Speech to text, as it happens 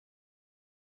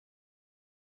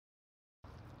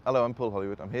Hello, I'm Paul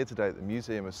Hollywood. I'm here today at the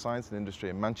Museum of Science and Industry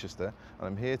in Manchester, and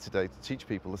I'm here today to teach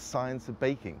people the science of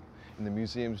baking in the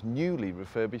museum's newly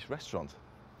refurbished restaurant.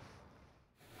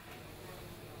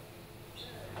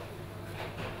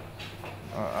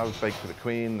 I was baked for the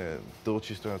Queen,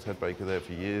 Dorchester. I was head baker there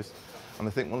for years, and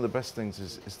I think one of the best things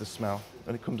is the smell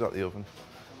when it comes out the oven.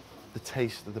 The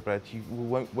taste of the bread, you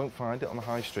won't find it on the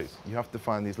high street. You have to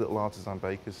find these little artisan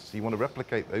bakers, so you want to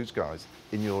replicate those guys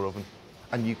in your oven,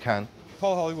 and you can.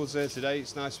 Paul Hollywood's here today.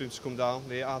 It's nice for him to come down,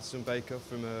 the artisan baker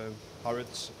from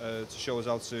Harrods, to show us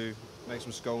how to make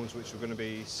some scones which we're going to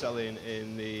be selling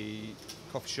in the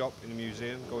coffee shop in the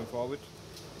museum going forward.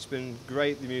 It's been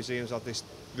great, the museum's had this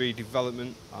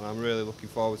redevelopment, and I'm really looking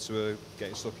forward to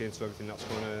getting stuck into everything that's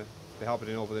going to be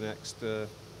happening over the next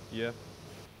year.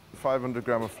 500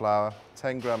 gram of flour,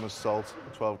 10 gram of salt,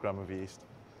 12 gram of yeast.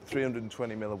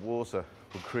 320 ml of water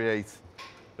will create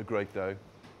a great dough.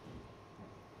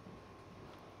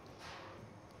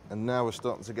 And now we're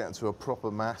starting to get into a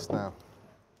proper mass now.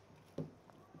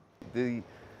 The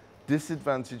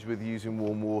disadvantage with using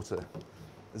warm water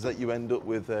is that you end up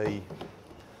with a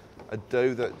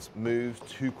dough that moves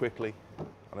too quickly.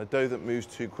 And a dough that moves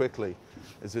too quickly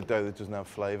is a dough that doesn't have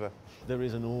flavour. There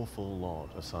is an awful lot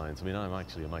of science. I mean, I'm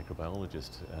actually a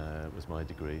microbiologist, was my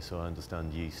degree, so I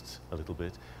understand yeasts a little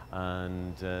bit,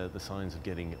 and the science of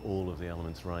getting all of the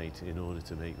elements right in order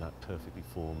to make that perfectly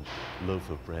formed loaf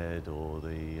of bread or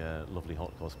the lovely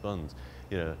hot cross buns.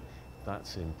 You know,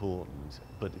 that's important,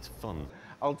 but it's fun.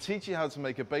 I'll teach you how to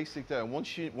make a basic dough, and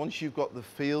once you've got the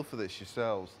feel for this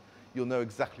yourselves, you'll know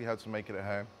exactly how to make it at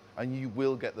home, and you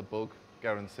will get the bug,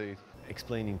 guaranteed.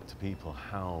 Explaining to people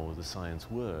how the science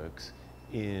works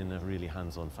in a really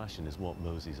hands-on fashion is what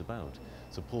MOSI is about.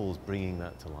 So Paul's bringing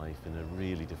that to life in a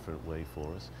really different way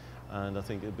for us, and I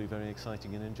think it'll be very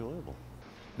exciting and enjoyable.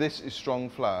 This is strong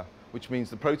flour, which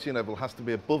means the protein level has to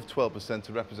be above 12%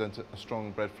 to represent a strong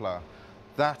bread flour.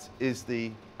 That is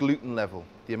the gluten level,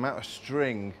 the amount of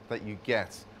string that you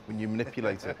get when you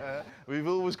manipulate it. We've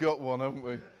always got one, haven't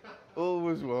we?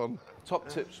 Always one. Top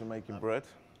tips for making bread.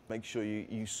 Make sure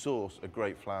you source a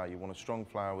great flour. You want a strong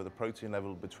flour with a protein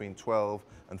level between 12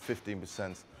 and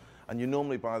 15%. And you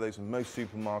normally buy those in most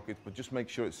supermarkets, but just make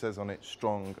sure it says on it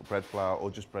strong bread flour or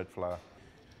just bread flour.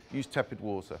 Use tepid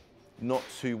water, not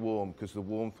too warm, because the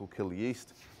warmth will kill the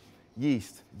yeast.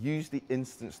 Yeast, use the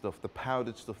instant stuff, the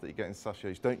powdered stuff that you get in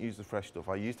sachets. Don't use the fresh stuff.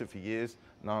 I used it for years.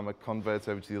 Now I'm a convert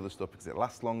over to the other stuff because it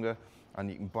lasts longer, and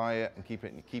you can buy it and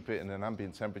keep it in an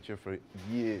ambient temperature for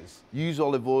years. Use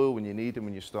olive oil when you need it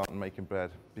when you're starting making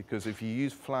bread, because if you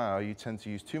use flour, you tend to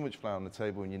use too much flour on the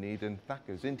table when you need it. That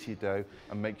goes into your dough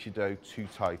and makes your dough too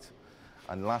tight.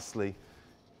 And lastly,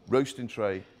 roasting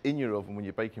tray in your oven when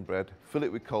you're baking bread, fill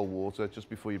it with cold water just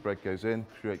before your bread goes in,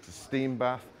 creates a steam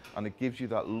bath, and it gives you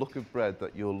that look of bread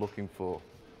that you're looking for.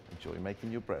 Enjoy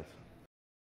making your bread.